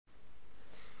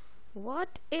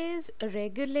What is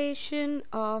regulation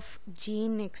of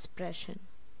gene expression?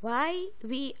 Why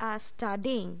we are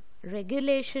studying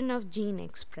regulation of gene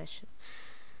expression?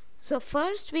 So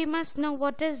first we must know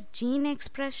what is gene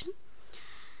expression.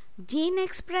 Gene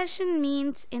expression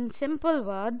means, in simple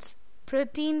words,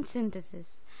 protein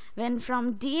synthesis. When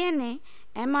from DNA,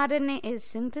 mRNA is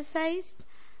synthesized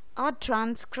or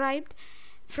transcribed,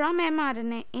 from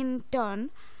mRNA in turn,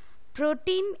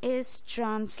 protein is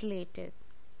translated.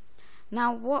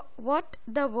 Now what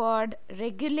the word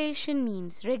regulation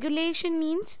means? Regulation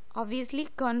means obviously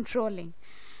controlling.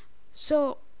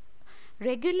 So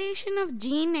regulation of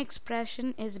gene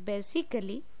expression is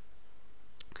basically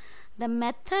the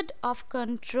method of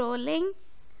controlling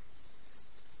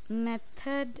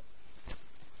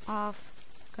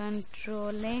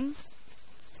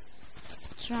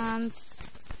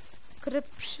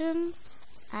transcription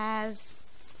as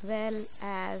well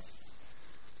as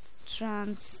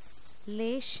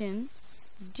translation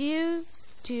due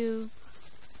to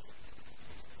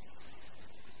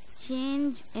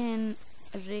change in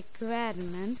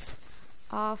requirement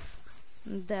of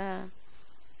the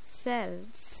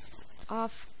cells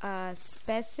of a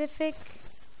specific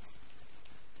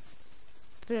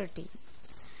protein.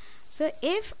 So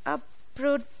if a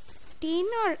protein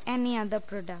or any other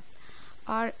product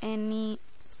or any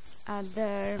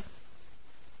other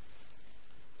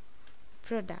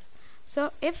product,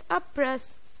 so if a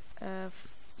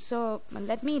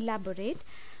let me elaborate.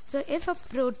 So if a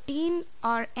protein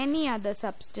or any other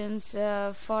substance,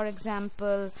 for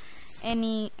example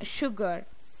any sugar,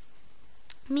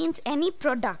 means any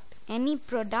product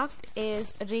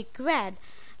is required,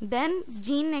 then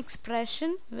gene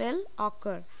expression will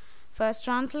occur. First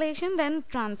translation, then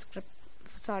transcription,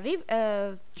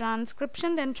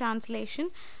 then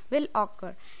translation will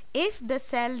occur. If the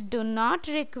cell do not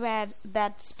require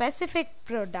that specific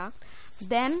product,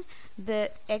 then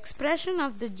the expression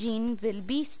of the gene will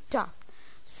be stopped,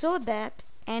 so that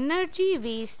energy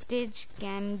wastage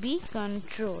can be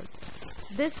controlled.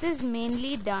 This is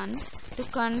mainly done to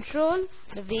control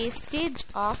the wastage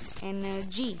of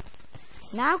energy.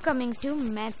 Now coming to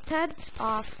methods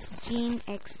of gene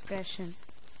expression.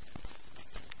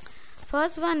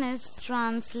 First one is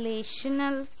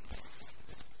translational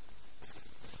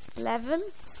level.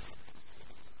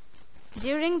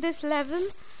 During this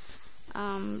level,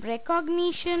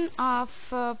 recognition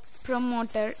of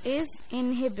promoter is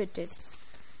inhibited.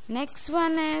 Next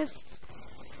one is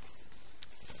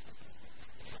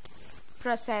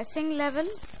processing level.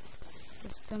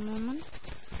 Just a moment.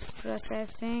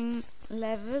 Processing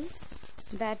level,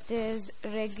 that is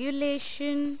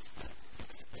regulation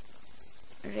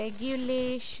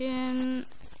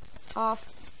of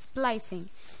splicing.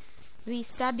 We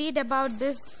studied about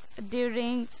this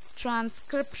during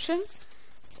transcription.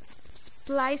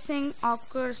 Splicing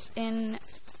occurs in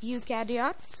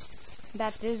eukaryotes,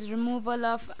 that is removal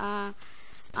of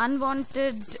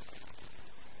unwanted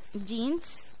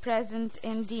genes present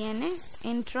in DNA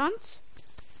introns.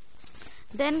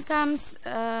 Then comes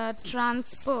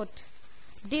transport.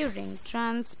 During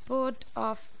transport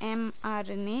of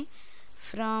mRNA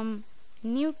from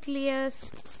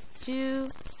nucleus to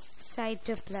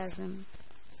cytoplasm.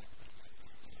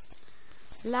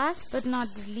 Last but not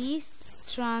least,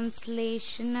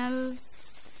 translational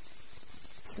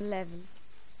level.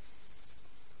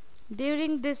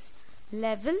 During this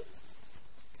level,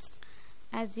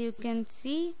 as you can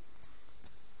see,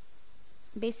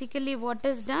 basically what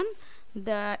is done,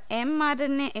 the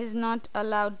mRNA is not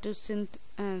allowed to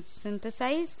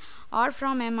synthesize, or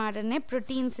from mRNA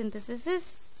protein synthesis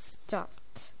is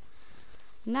stopped.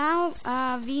 Now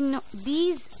we know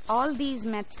all these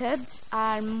methods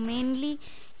are mainly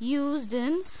used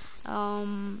in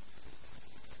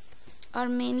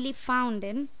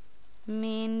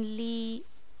mainly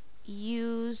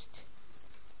used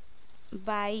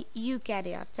by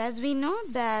eukaryotes. As we know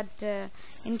that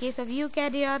in case of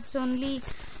eukaryotes only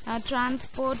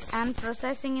transport and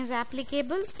processing is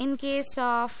applicable. In case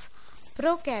of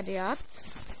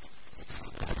prokaryotes,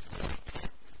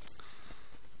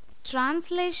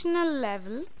 translational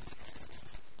level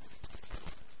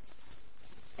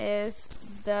is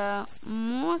the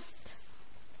most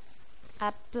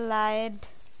applied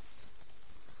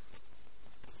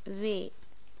way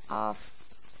of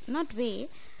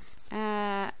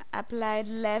applied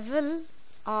level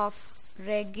of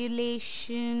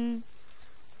regulation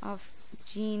of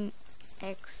gene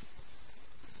expression.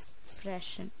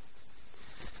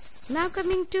 Now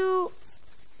coming to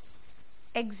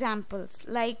examples,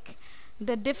 like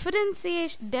the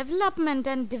development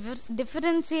and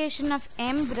differentiation of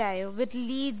embryo, which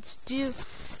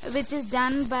is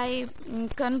done by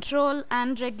control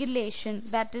and regulation,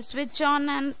 that is switch on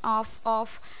and off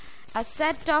of a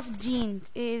set of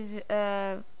genes, is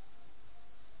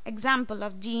example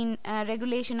of gene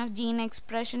regulation of gene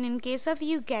expression in case of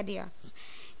eukaryotes.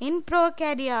 In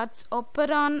prokaryotes,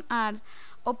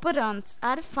 operons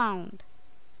are found.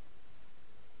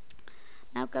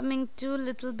 Now coming to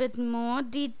little bit more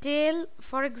detail,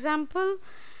 for example,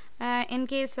 in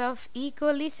case of E.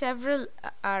 coli, several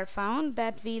are found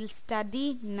that we'll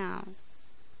study now.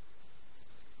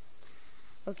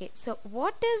 Okay, so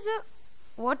what is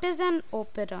an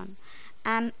operon?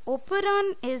 An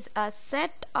operon is a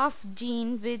set of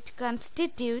genes which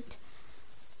constitute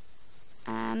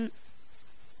an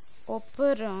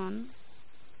operon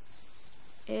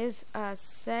is a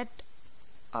set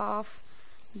of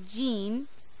gene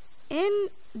in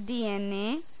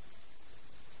DNA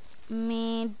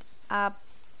made up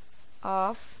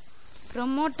of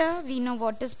promoter. We know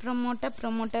what is promoter.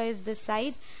 Promoter is the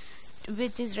site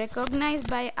which is recognized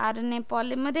by RNA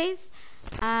polymerase,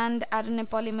 and RNA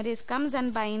polymerase comes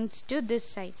and binds to this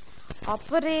site.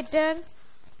 Operator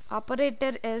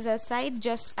is a site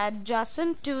just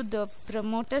adjacent to the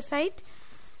promoter site.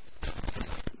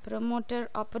 Promoter,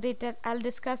 operator, I'll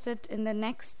discuss it in the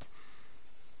next.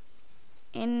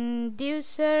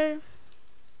 Inducer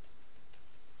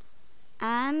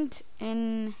and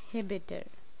inhibitor.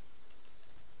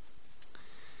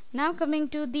 Now coming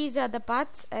to these are the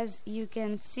parts, as you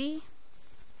can see.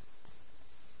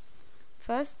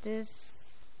 First is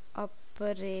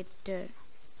operator.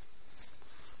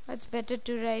 It's better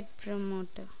to write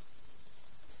promoter.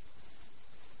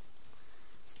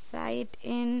 Site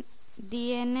in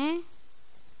DNA.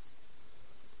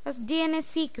 First, DNA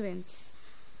sequence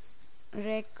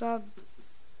recognized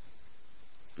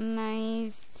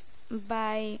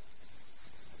by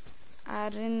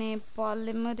RNA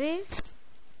polymerase.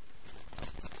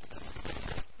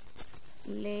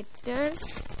 Later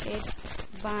it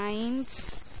binds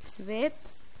with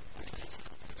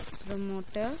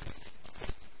promoter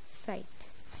site.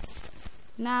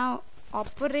 Now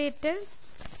operator,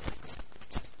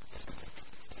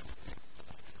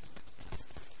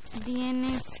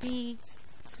 DNA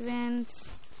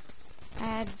sequence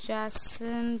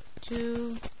adjacent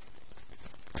to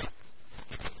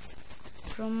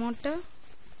promoter,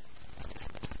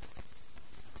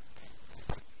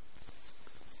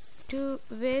 to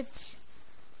which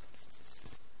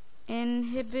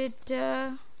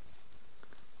inhibitor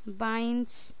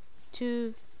binds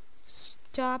to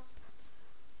stop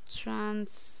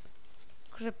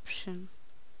transcription.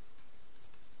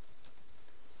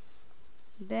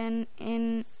 Then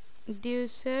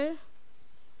inducer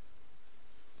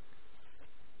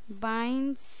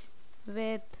binds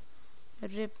with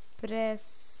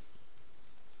repressor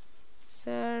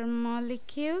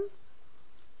molecule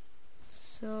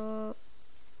so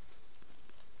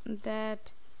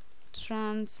that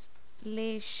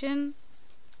translation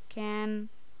can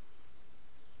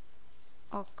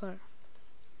occur.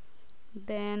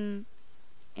 Then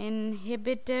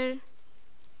inhibitor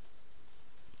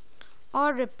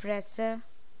or repressor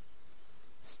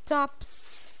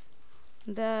stops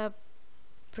the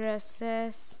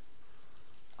process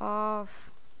of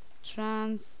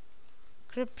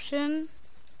transcription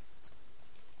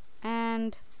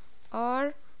and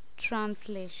or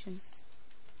translation.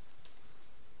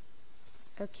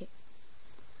 Okay.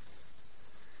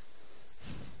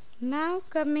 Now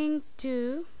coming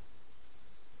to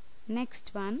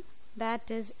next one,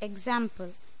 that is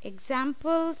example.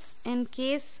 Examples in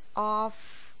case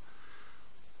of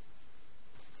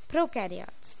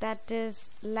prokaryotes, that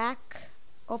is Lac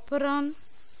Operon,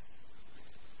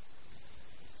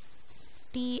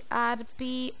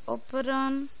 TRP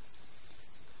operon,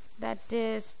 that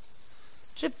is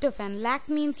tryptophan. Lac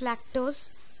means lactose,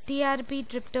 TRP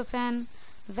tryptophan,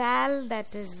 Val,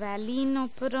 that is valine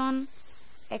operon,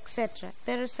 etc.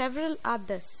 There are several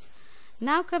others.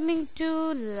 Now coming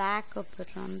to Lac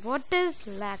Operon. What is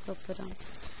Lac Operon?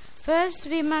 First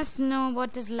we must know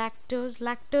what is lactose.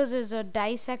 Lactose is a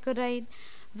disaccharide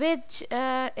which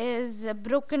is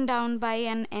broken down by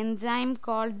an enzyme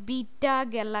called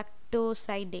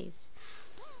beta-galactosidase.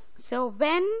 So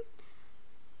when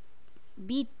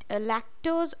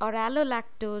lactose or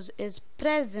allolactose is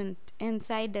present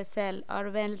inside a cell, or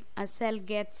when a cell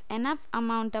gets enough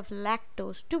amount of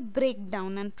lactose to break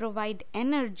down and provide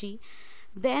energy,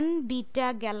 then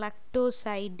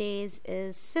beta-galactosidase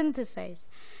is synthesized.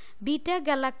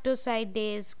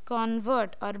 Beta-galactosidase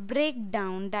convert or break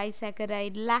down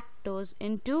disaccharide lactose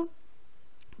into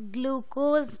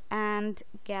glucose and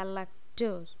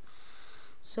galactose.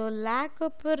 So Lac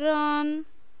Operon,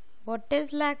 what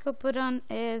is Lac Operon?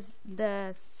 Is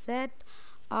the set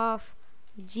of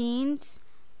genes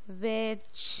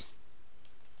which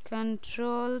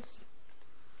controls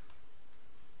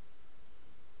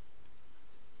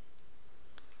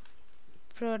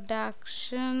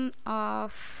production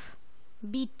of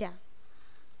beta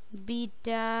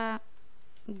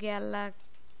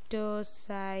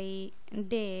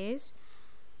galactosidase,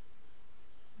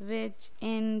 which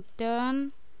in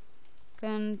turn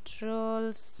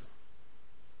controls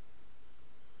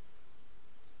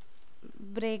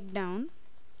breakdown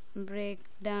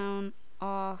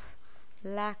of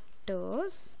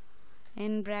lactose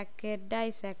in bracket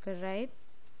disaccharide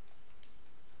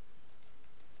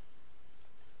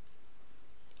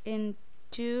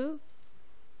into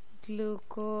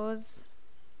glucose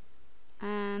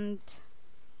and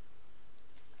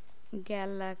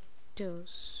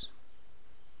galactose.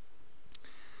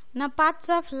 Now parts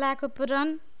of Lac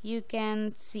Operon you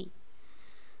can see.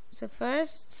 So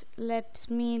first let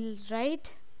me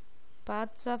write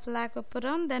parts of Lac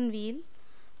Operon, then we'll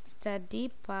study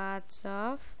parts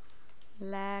of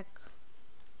Lac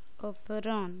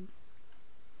Operon.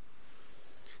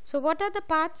 So what are the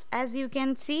parts? As you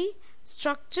can see,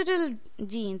 structural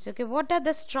genes. Okay, what are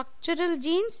the structural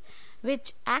genes?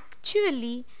 Which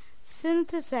actually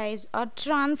synthesize or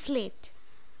translate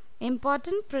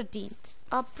important proteins,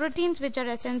 or proteins which are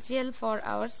essential for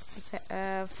our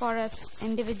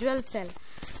individual cell.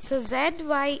 So Z,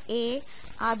 Y, A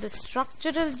are the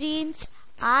structural genes,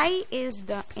 I is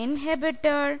the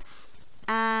inhibitor,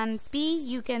 and P,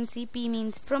 you can see P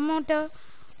means promoter,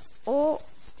 O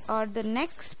or the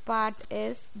next part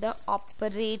is the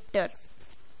operator,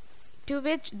 to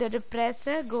which the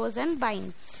repressor goes and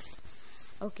binds.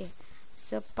 Okay,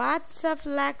 so parts of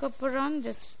Lac Operon,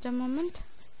 just a moment.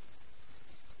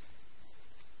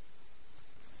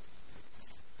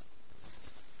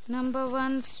 Number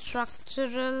 1,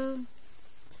 structural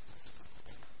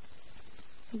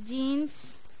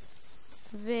genes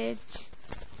which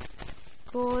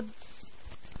codes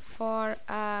for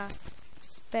a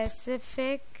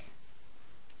specific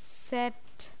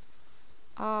set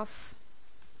of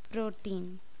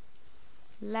protein.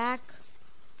 Lac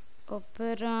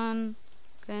Operon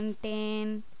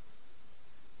contain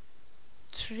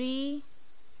 3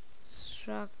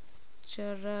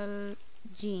 structural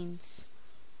genes,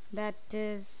 that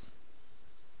is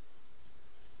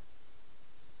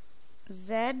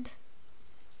Z,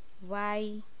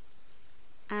 Y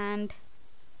and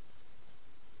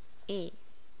A.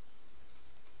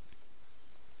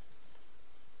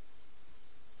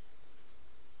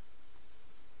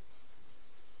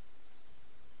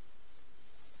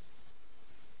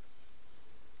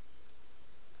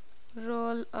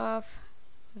 Role of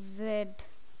Z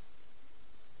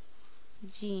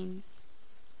gene: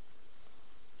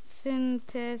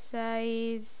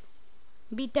 synthesize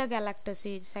beta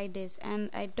galactosidase, and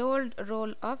I told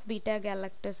role of beta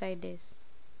galactosidase.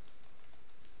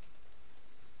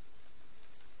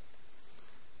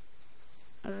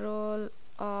 Role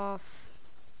of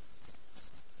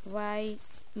Y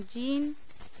gene: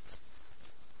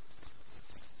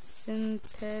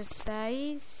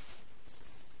 synthesize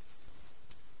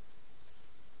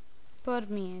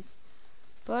permease.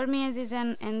 Permease is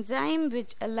an enzyme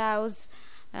which allows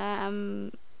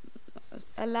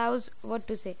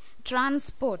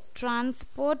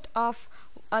transport of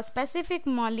a specific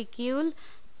molecule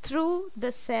through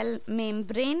the cell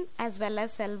membrane as well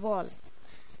as cell wall.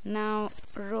 Now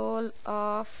role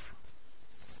of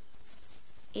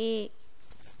A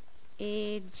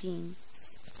gene: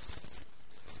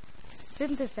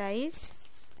 synthesize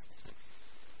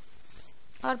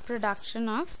or production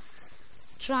of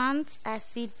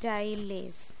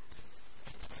trans-acetylase.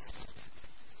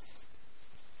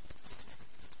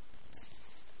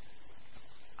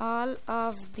 All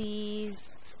of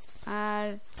these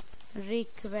are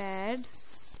required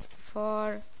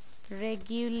for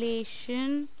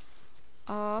regulation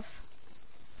of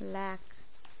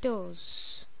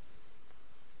lactose.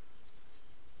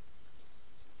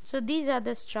 So these are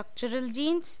the structural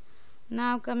genes.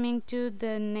 Now coming to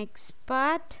the next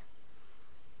part,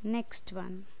 next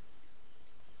one.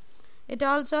 It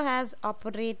also has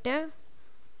operator,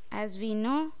 as we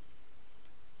know,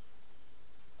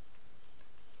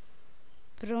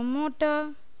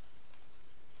 promoter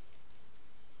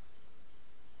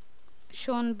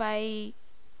shown by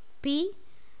P,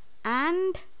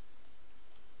 and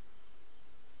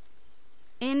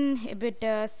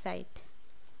inhibitor site.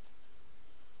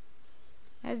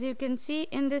 As you can see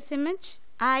in this image,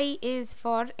 I is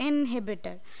for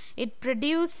inhibitor. It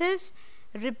produces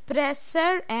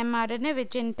repressor mRNA,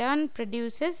 which in turn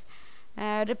produces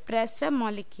repressor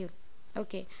molecule.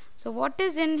 Okay, so what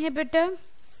is inhibitor?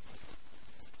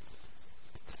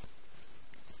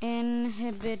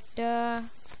 Inhibitor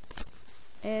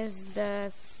is the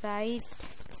site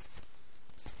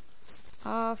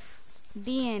of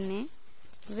DNA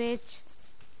which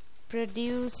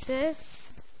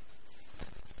produces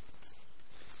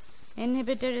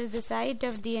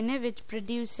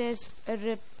a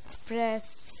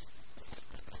repressor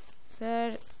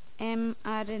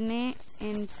mRNA,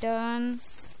 in turn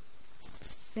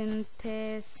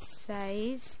synthesize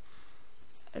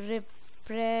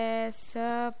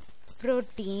repressor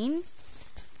protein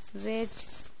which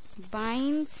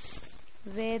binds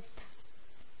with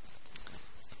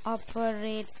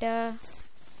operator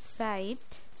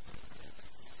site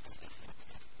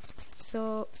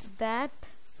so that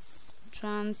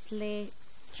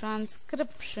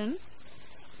transcription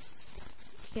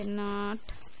cannot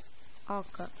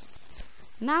occur.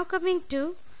 Now coming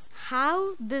to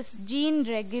how this gene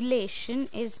regulation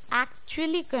is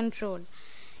actually controlled.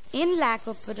 In Lac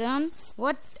Operon,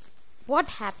 what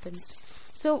happens?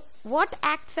 So what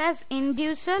acts as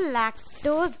inducer?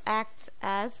 Lactose acts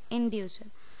as inducer.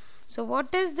 So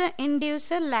what is the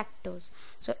inducer? Lactose.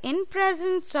 So in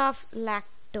presence of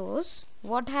lactose,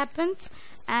 what happens?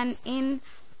 And in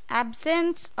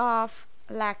absence of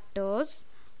lactose,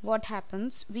 what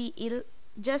happens? We will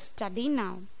just study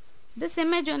now. This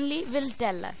image only will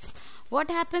tell us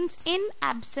what happens in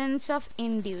absence of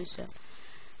inducer.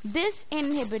 This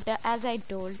inhibitor, as I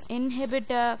told,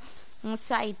 inhibitor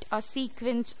site or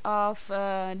sequence of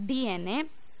DNA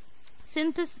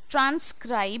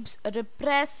transcribes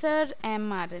repressor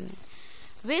mRNA,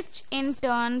 which in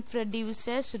turn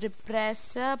produces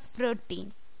repressor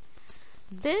protein.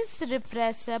 This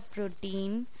repressor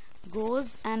protein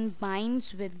goes and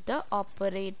binds with the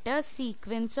operator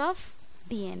sequence of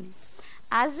DNA.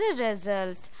 As a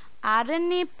result,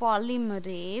 RNA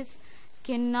polymerase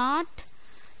cannot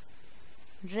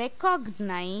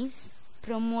recognize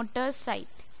promoter site.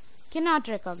 Cannot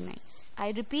recognize.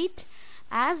 I repeat,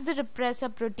 as the repressor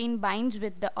protein binds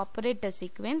with the operator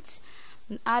sequence,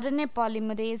 RNA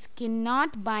polymerase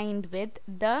cannot bind with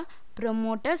the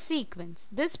promoter sequence.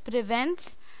 This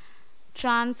prevents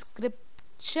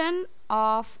transcription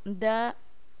of the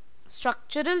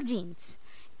structural genes.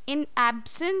 In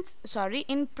presence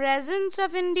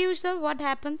of inducer, what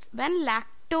happens? When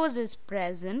lactose is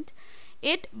present,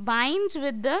 it binds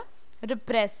with the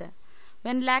repressor.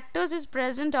 When lactose is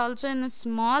present also in a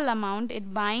small amount,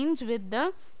 it binds with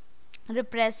the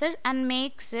repressor and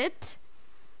makes it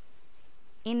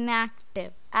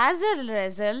inactive. As a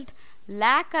result,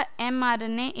 Lac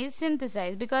mRNA is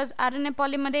synthesized because RNA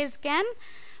polymerase can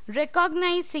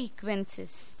recognize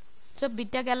sequences. So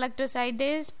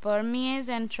beta-galactosidase, permease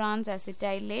and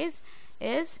trans-acetylase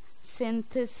is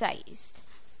synthesized.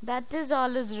 That is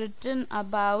all is written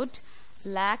about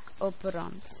Lac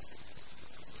Operon.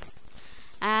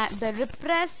 The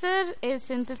repressor is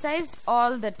synthesized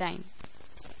all the time.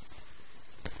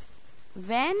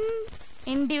 When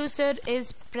inducer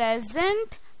is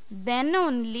present, then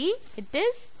only it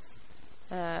is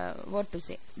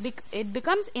it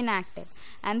becomes inactive,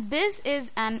 and this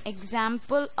is an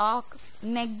example of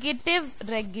negative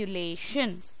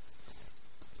regulation.